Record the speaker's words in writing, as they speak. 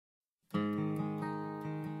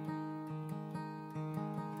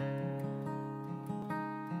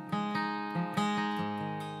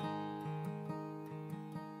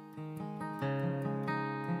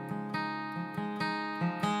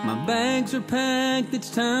My bags are packed, it's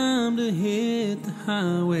time to hit the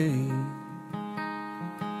highway.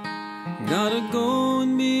 Gotta go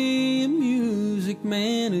and be a music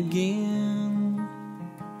man again.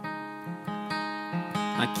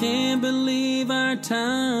 I can't believe our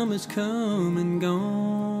time has come and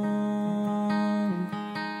gone.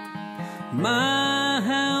 My,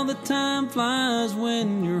 how the time flies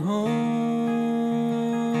when you're home.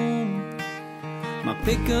 My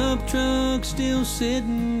pickup truck's still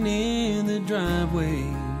sitting in the driveway,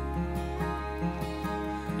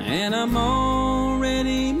 and I'm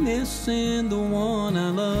already missing the one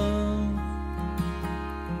I love.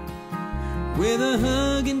 With a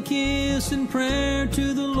hug and kiss and prayer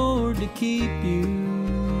to the Lord to keep you,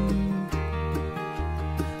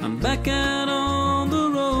 I'm back out on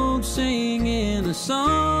the road singing a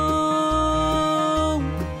song.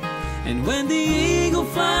 And when the eagle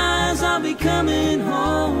flies, I'll be coming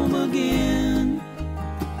home again,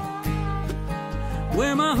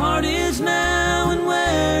 where my heart is now and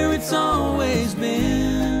where it's always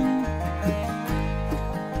been.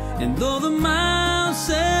 And though the miles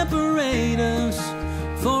separate us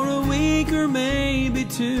for a week or maybe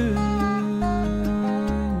two,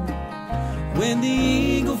 when the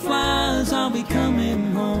eagle flies, I'll be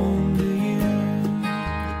coming home to you.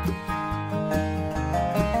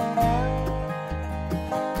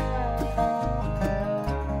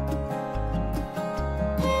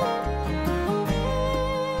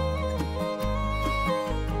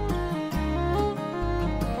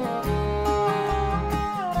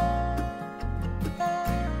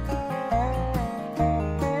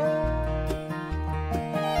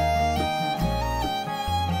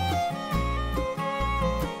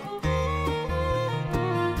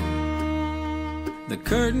 The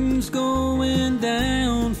curtain's going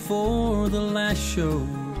down for the last show,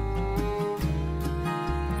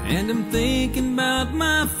 and I'm thinking about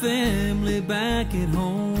my family back at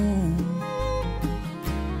home.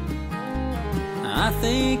 I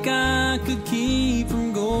think I could keep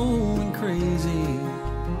from going crazy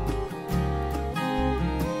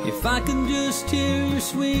if I can just hear your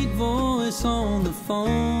sweet voice on the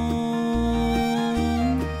phone.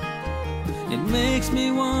 It makes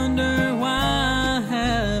me wonder why I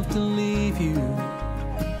have to leave you,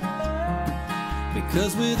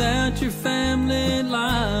 because without your family,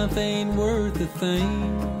 life ain't worth a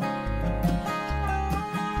thing.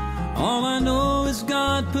 All I know is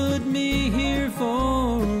God put me here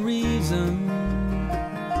for a reason,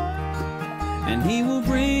 and He will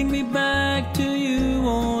bring me back to you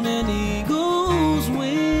on an eagle's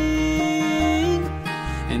wing.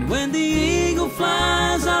 And when the eagle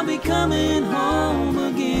flies, I'll be coming home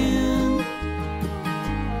again,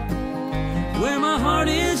 where my heart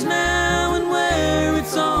is now and where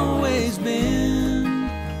it's always been.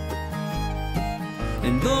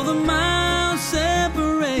 And though the miles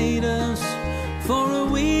separate us for a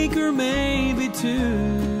week or maybe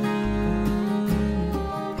two,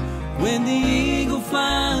 when the eagle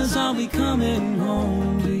flies, I'll be coming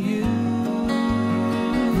home to you.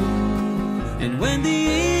 And when the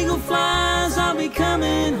eagle flies, I'll be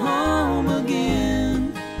coming home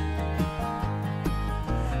again,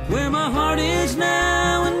 where my heart is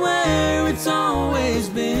now and where it's always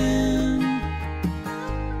been.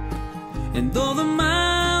 And though the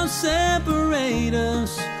miles separate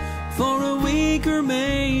us for a week or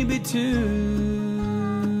maybe two,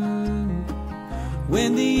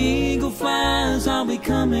 when the eagle flies, I'll be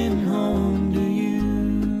coming home to you.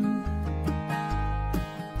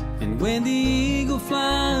 And when the eagle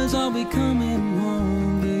flies, I'll be coming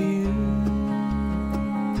home to you.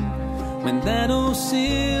 When that old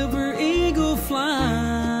silver eagle flies,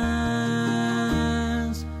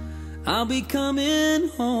 I'll be coming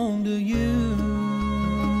home to you.